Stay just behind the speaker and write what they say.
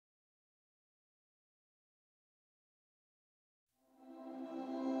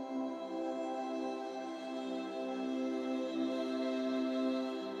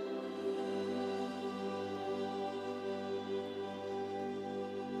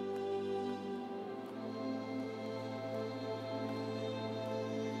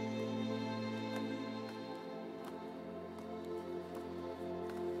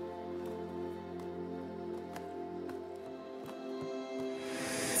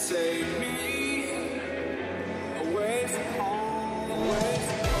take me away from home, away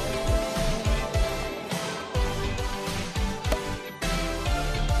from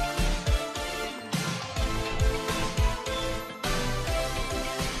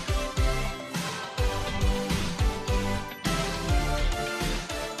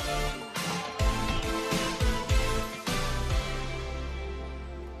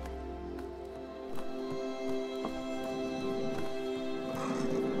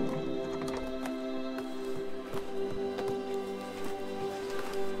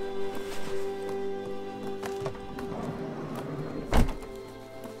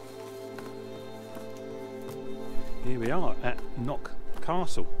Here we are at Knock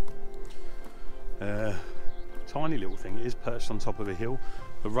Castle. Tiny little thing. It is perched on top of a hill.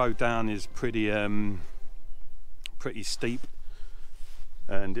 The road down is pretty steep,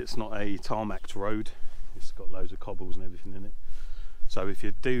 and it's not a tarmacked road. It's got loads of cobbles and everything in it. So if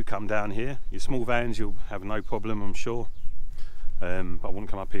you do come down here, your small vans, you'll have no problem, I'm sure. I wouldn't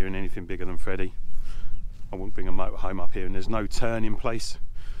come up here in anything bigger than Freddie. I wouldn't bring a motorhome up here, and there's no turn in place,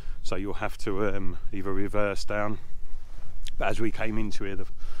 so you'll have to either reverse down. But as we came into here, there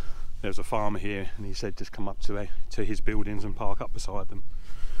was a farmer here, and he said just come up to his buildings and park up beside them.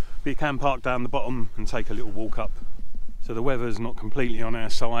 But you can park down the bottom and take a little walk up. So the weather's not completely on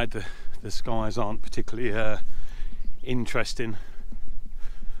our side. The skies aren't particularly interesting.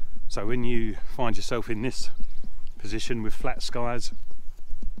 So when you find yourself in this position with flat skies,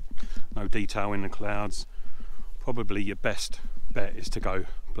 no detail in the clouds, probably your best bet is to go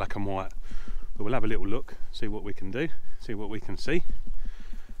black and white. But we'll have a little look, see what we can do, see what we can see,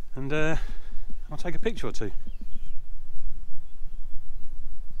 and I'll take a picture or two.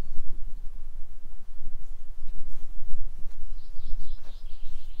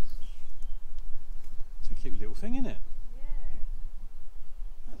 It's a cute little thing, isn't it?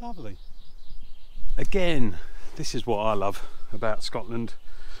 Yeah. Lovely. Again, this is what I love about Scotland,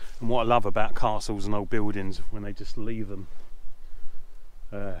 and what I love about castles and old buildings, when they just leave them,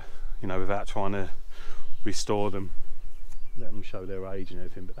 you know, without trying to restore them, let them show their age and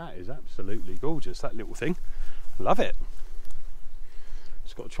everything. But that is absolutely gorgeous, that little thing. Love it.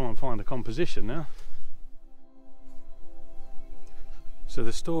 Just got to try and find a composition now. So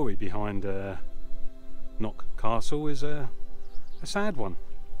the story behind Knock Castle is a sad one.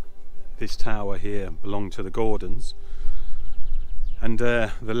 This tower here belonged to the Gordons, and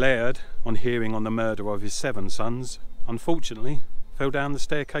the Laird, on hearing on the murder of his 7 sons, unfortunately fell down the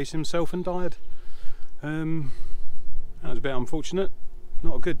staircase himself and died. That was a bit unfortunate.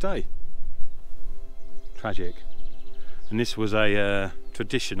 Not a good day. Tragic. And this was a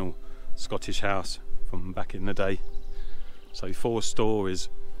traditional Scottish house from back in the day. So 4 stories.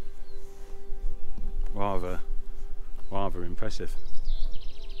 Rather impressive.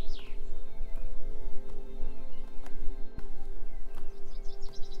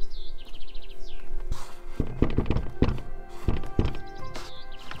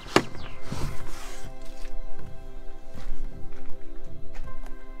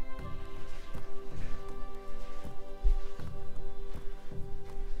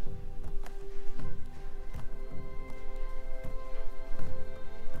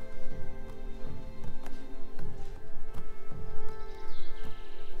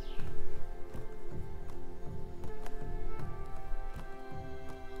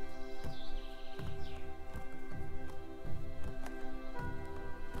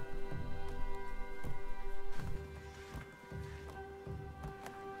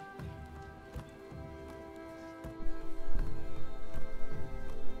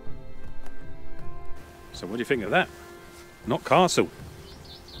 So what do you think of that? Knock Castle.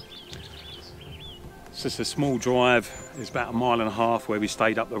 It's just a small drive. It's about 1.5 miles where we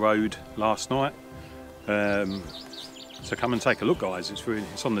stayed up the road last night. So come and take a look, guys.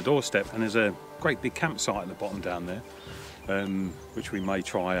 It's on the doorstep, and there's a great big campsite at the bottom down there, which we may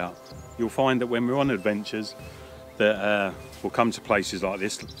try out. You'll find that when we're on adventures, that we'll come to places like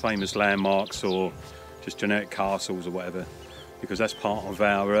this, famous landmarks or just generic castles or whatever, because that's part of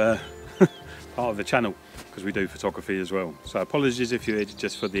our part of the channel, because we do photography as well. So apologies if you're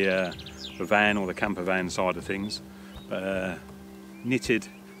just for the van or the camper van side of things, but knitted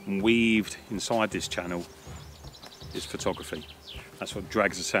and weaved inside this channel is photography. That's what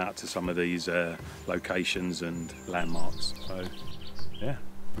drags us out to some of these locations and landmarks. So yeah,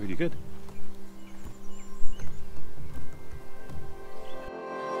 really good.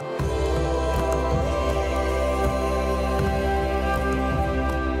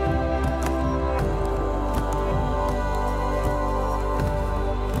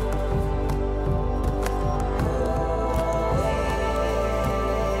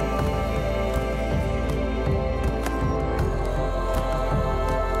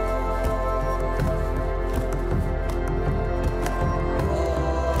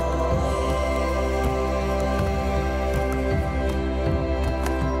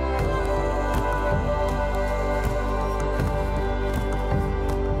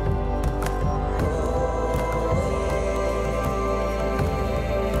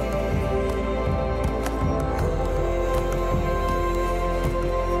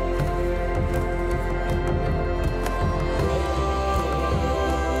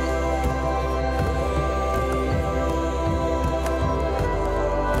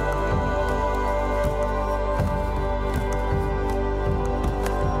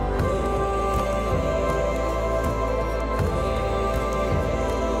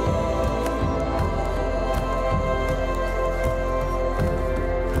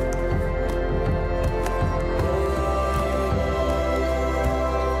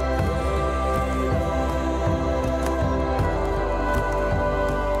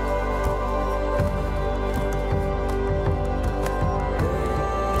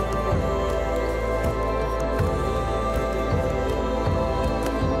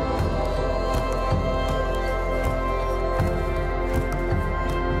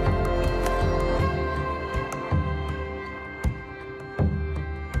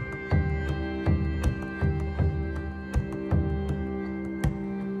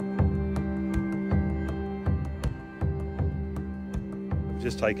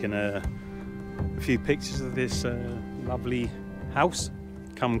 Just taking a few pictures of this lovely house,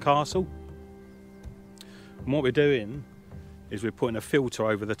 cum castle. And what we're doing is we're putting a filter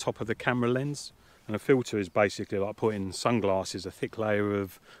over the top of the camera lens, and a filter is basically like putting sunglasses, a thick layer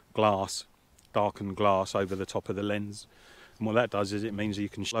of glass, darkened glass over the top of the lens. And what that does is it means you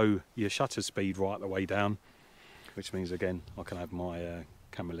can slow your shutter speed right the way down, which means again I can have my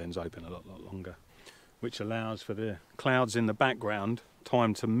camera lens open a lot longer, which allows for the clouds in the background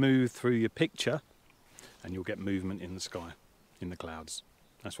time to move through your picture, and you'll get movement in the sky, in the clouds.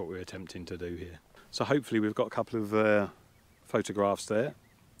 That's what we're attempting to do here. So hopefully we've got a couple of photographs there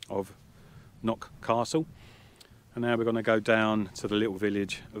of Knock Castle, and now we're going to go down to the little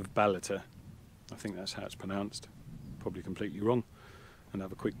village of Ballater. I think that's how it's pronounced, probably completely wrong, and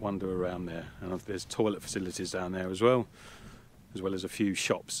have a quick wander around there. And there's toilet facilities down there as well as a few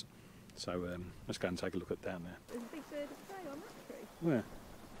shops. So let's go and take a look at down there. There's a big bird of prey on that tree. Where?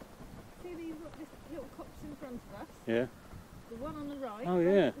 See these little copse in front of us? Yeah. The one on the right, oh right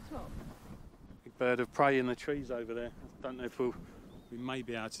yeah, at the top. Big bird of prey in the trees over there. I don't know if we may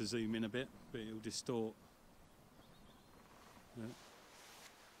be able to zoom in a bit, but it'll distort. Yeah.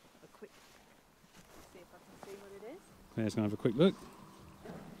 A quick, see if I can see what it is. There's going to have a quick look.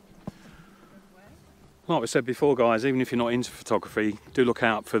 Like we said before, guys, even if you're not into photography, do look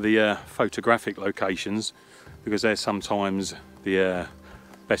out for the photographic locations, because they're sometimes the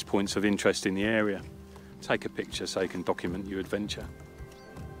best points of interest in the area. Take a picture so you can document your adventure.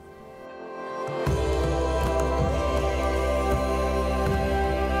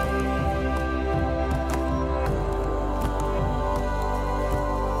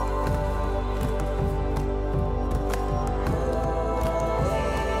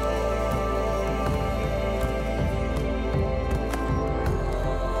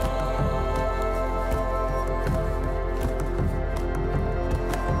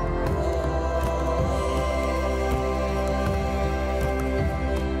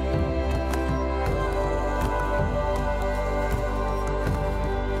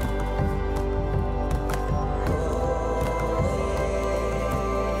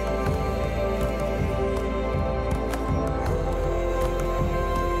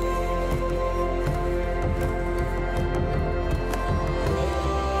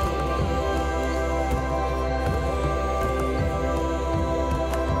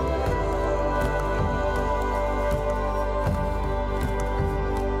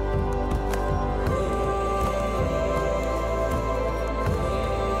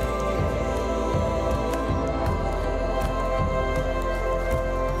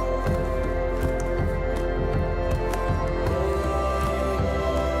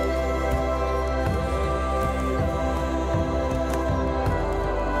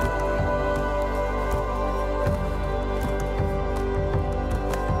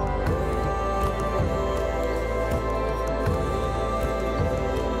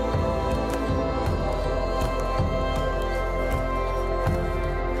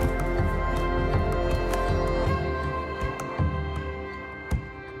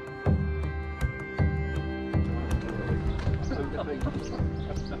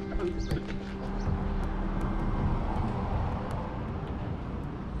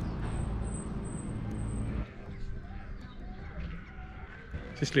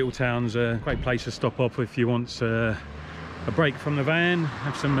 This little town's a great place to stop off if you want a break from the van,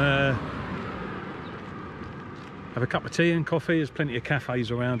 have a cup of tea and coffee. There's plenty of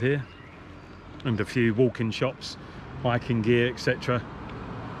cafes around here and a few walk-in shops, hiking gear, etc.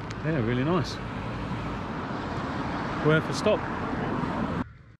 Yeah, really nice. Worth a stop.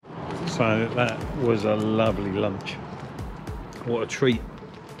 So that was a lovely lunch. What a treat.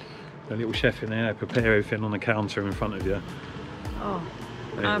 The little chef in there, they prepare everything on the counter in front of you. Oh,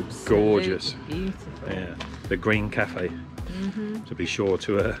 absolutely gorgeous. Beautiful. Yeah, the Green Cafe. To be sure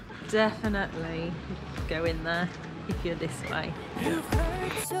to definitely go in there if you're this way. You've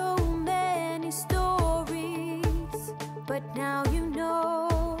heard so many stories, but now you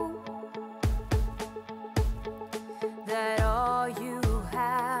know that all you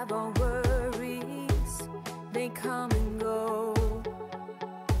have are worries. They come and go.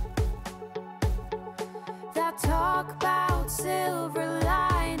 That talk about silver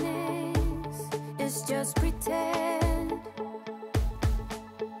linings is just pretend.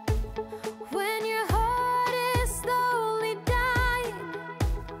 When your heart is slowly dying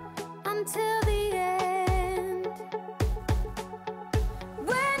until the end.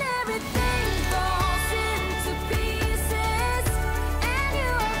 When everything falls into pieces and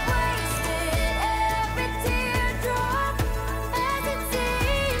you have wasted every teardrop, as it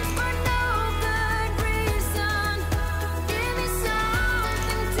seems for no good reason. Give me some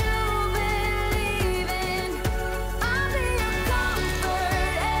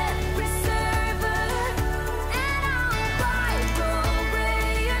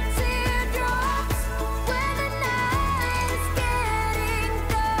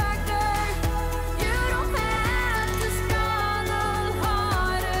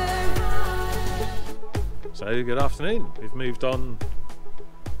So good afternoon. We've moved on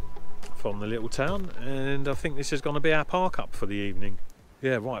from the little town and I think this is going to be our park up for the evening.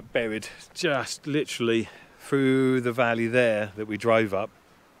 Yeah, right, buried just literally through the valley there that we drove up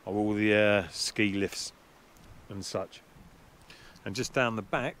are all the ski lifts and such. And just down the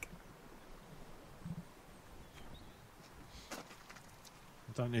back, I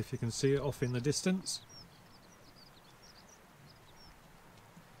don't know if you can see it off in the distance.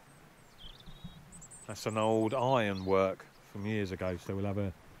 That's an old iron work from years ago, so we'll have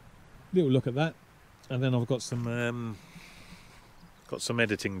a little look at that. And then I've got some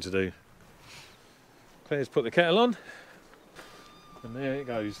editing to do. Claire's put the kettle on, and there it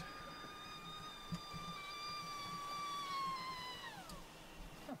goes.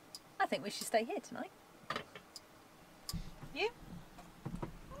 Oh, I think we should stay here tonight. You?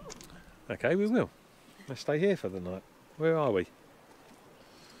 Okay, we will. Let's stay here for the night. Where are we?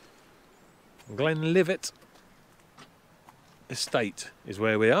 Glenlivet Estate is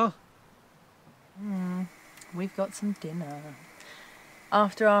where we are. We've got some dinner.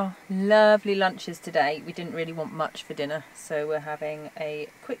 After our lovely lunches today, we didn't really want much for dinner, so we're having a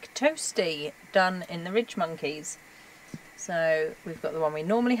quick toasty done in the Ridge Monkeys. So we've got the one we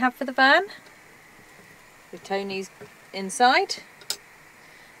normally have for the van, with Tony's inside,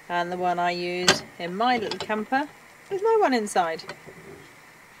 and the one I use in my little camper with no one inside.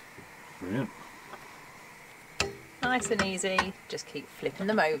 Brilliant. Nice and easy, just keep flipping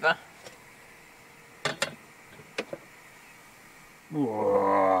them over.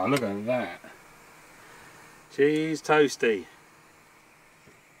 Whoa, look at that. Cheese toasty.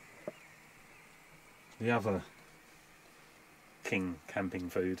 The other king camping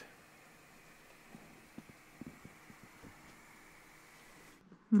food.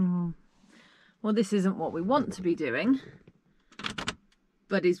 Well, this isn't what we want to be doing,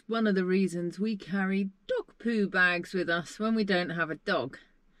 but it's one of the reasons we carry dog poo bags with us when we don't have a dog.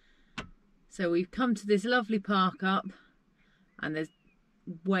 So we've come to this lovely park up, and there's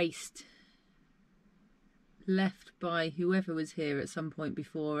waste left by whoever was here at some point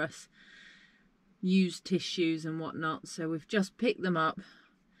before us, used tissues and whatnot, so we've just picked them up.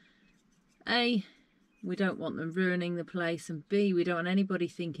 A, we don't want them ruining the place, and B, we don't want anybody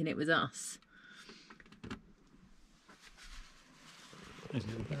thinking it was us. There's a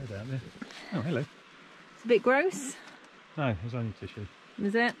little bird out there. Oh, hello. It's a bit gross. No, there's only tissue.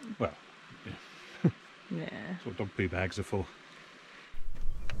 Is it? Well, yeah. Yeah. That's what dog poo bags are for.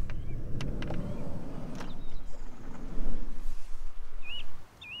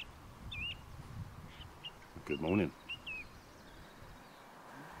 Good morning.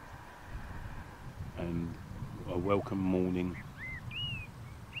 And a welcome morning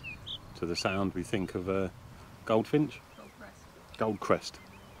to the sound we think of goldfinch? Goldcrest.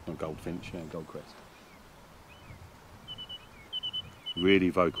 Not goldfinch, yeah, Goldcrest. Really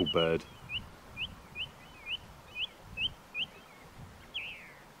vocal bird.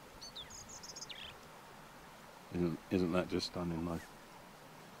 Isn't that just stunning though?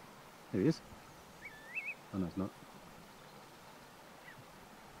 Here he is. Oh no, it's not.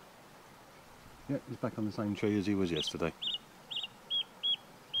 Yeah, he's back on the same tree as he was yesterday.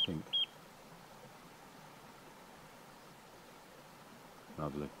 I think.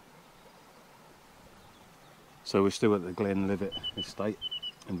 Lovely. So we're still at the Glenlivet estate,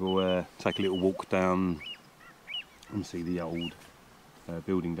 and we'll take a little walk down and see the old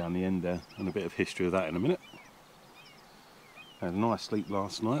building down the end there, and a bit of history of that in a minute. Had a nice sleep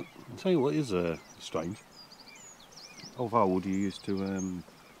last night. I'll tell you what is strange. Of old, you used to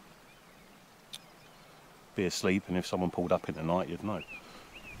be asleep, and if someone pulled up in the night, you'd know.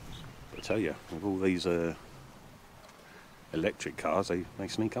 But I tell you, with all these electric cars, they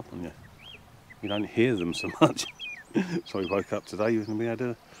sneak up on you. You don't hear them so much. So we woke up today and we had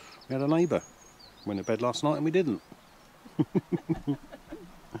a neighbour. Went to bed last night and we didn't.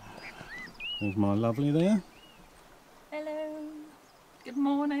 There's my lovely there. Hello. Good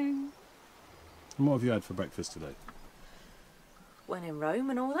morning. And what have you had for breakfast today? When in Rome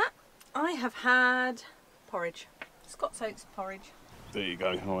and all that, I have had porridge. Scots oats porridge. There you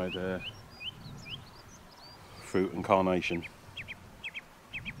go. I had fruit and carnation.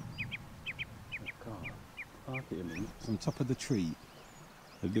 Park it a minute. It's on top of the tree.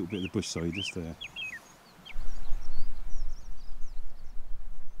 A little bit of the bush, sorry, just there.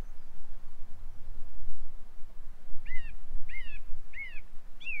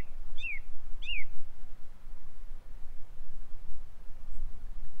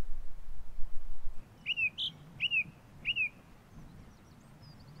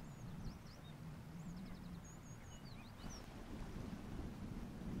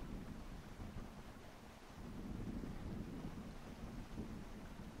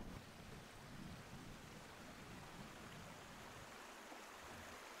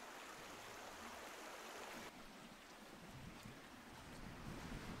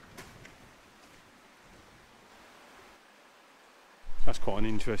 That's quite an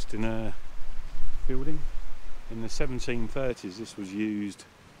interesting building. In the 1730s this was used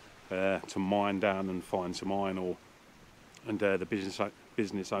to mine down and find some iron ore, and the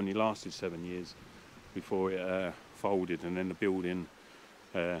business only lasted 7 years before it folded, and then the building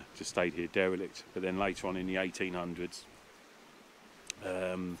just stayed here derelict. But then later on in the 1800s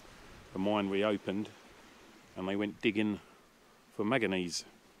the mine reopened and they went digging for manganese,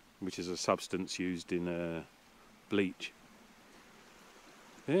 which is a substance used in bleach.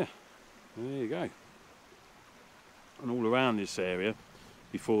 Yeah, there you go. And all around this area,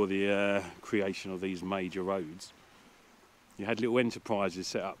 before the creation of these major roads, you had little enterprises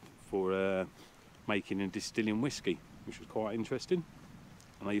set up for making and distilling whiskey, which was quite interesting.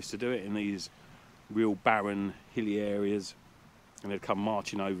 And they used to do it in these real barren, hilly areas, and they'd come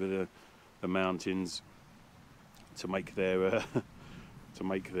marching over the mountains to make their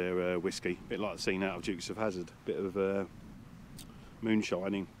whiskey. A bit like the scene out of Dukes of Hazzard, bit of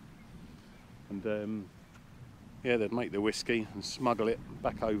moonshining, and yeah, they'd make the whiskey and smuggle it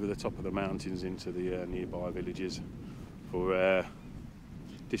back over the top of the mountains into the nearby villages for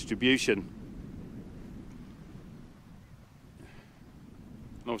distribution. And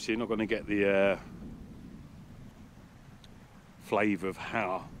obviously you're not going to get the flavour of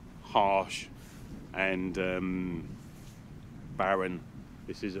how harsh and barren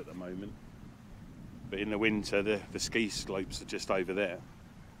this is at the moment. But in the winter the ski slopes are just over there,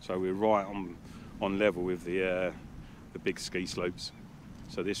 so we're right on level with the big ski slopes.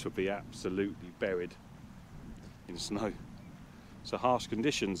 So this would be absolutely buried in snow. So harsh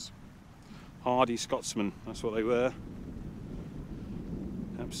conditions. Hardy Scotsmen, that's what they were.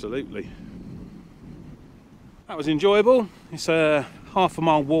 Absolutely. That was enjoyable. It's a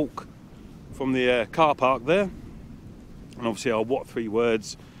half-a-mile walk from the car park there. And obviously our what 3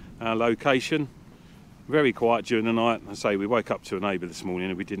 words, our location. Very quiet during the night. I say we woke up to a neighbour this morning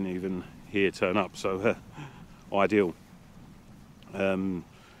and we didn't even hear turn up, so ideal.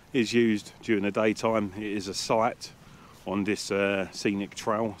 Is used during the daytime. It is a site on this scenic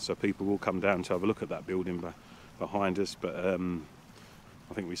trail, so people will come down to have a look at that building behind us, but I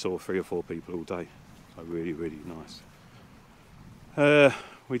think we saw 3 or 4 people all day, so really, really nice.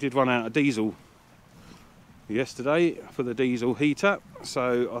 We did run out of diesel yesterday for the diesel heater,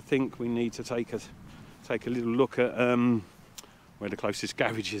 so I think we need to take a little look at where the closest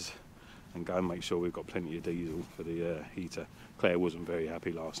garage is and go and make sure we've got plenty of diesel for the heater. Claire wasn't very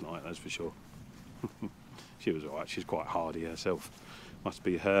happy last night, that's for sure. She was alright, she's quite hardy herself. Must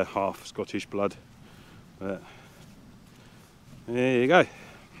be her half Scottish blood. But there you go.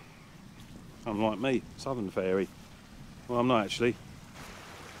 Unlike me, Southern Fairy. Well, I'm not actually.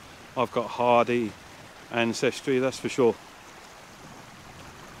 I've got hardy ancestry, that's for sure.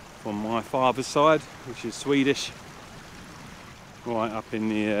 From my father's side, which is Swedish. Right up in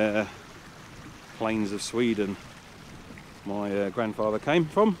the plains of Sweden, my grandfather came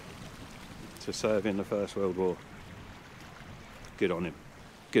from to serve in the First World War. Good on him.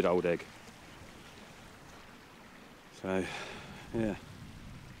 Good old egg. So, yeah.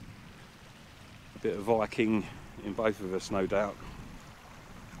 A bit of Viking in both of us, no doubt.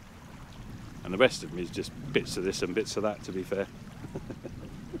 And the rest of me is just bits of this and bits of that, to be fair.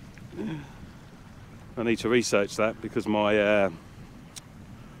 I need to research that because my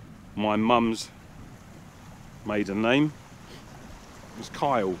my mum's maiden name was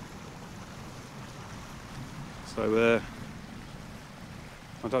Kyle. So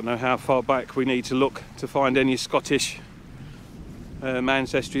I don't know how far back we need to look to find any Scottish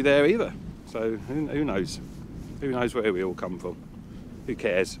ancestry there either. So who knows? Who knows where we all come from? Who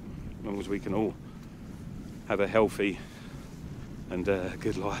cares? As long as we can all have a healthy and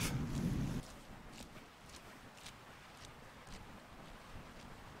good life.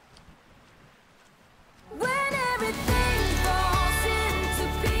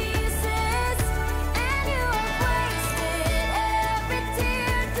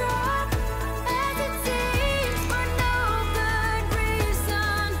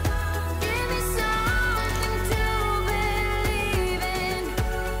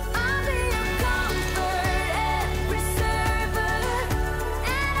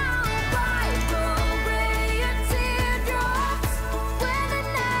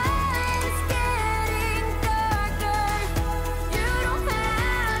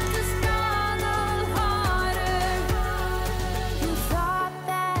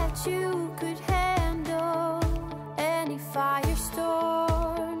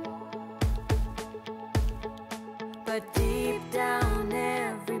 But